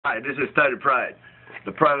Hi, this is Tyree,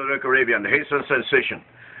 the Pride of the Caribbean, the Haitian sensation.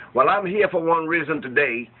 Well, I'm here for one reason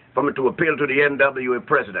today, for me to appeal to the NWA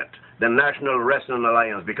president, the National Wrestling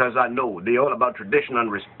Alliance, because I know they're all about tradition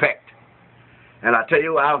and respect. And I tell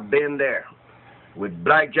you, I've been there with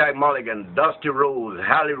Blackjack Mulligan, Dusty Rose,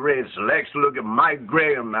 Halle Reeves, Lex Luger, Mike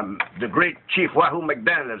Graham, and the great Chief Wahoo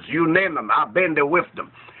McDaniels, you name them, I've been there with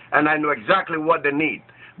them. And I know exactly what they need.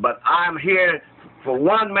 But I'm here for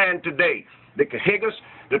one man today, the Kahagas,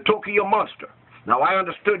 the Tokyo Monster. Now, I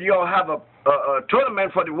understood you all have a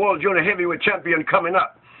tournament for the World Junior Heavyweight Champion coming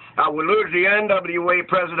up. I will urge the NWA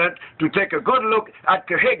president to take a good look at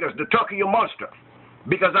Kahagas, the Tokyo Monster,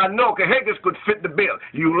 because I know Kahagas could fit the bill.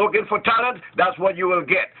 You looking for talent, that's what you will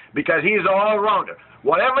get, because he's an all-rounder.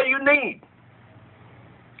 Whatever you need,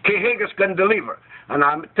 Kahagas can deliver. And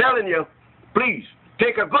I'm telling you, please,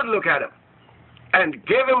 take a good look at him and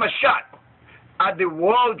give him a shot at the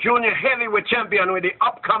World Junior Heavyweight Champion with the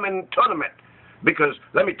upcoming tournament. Because,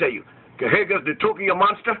 let me tell you, Kahagas, the Tokyo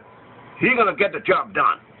Monster, he's going to get the job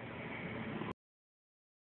done.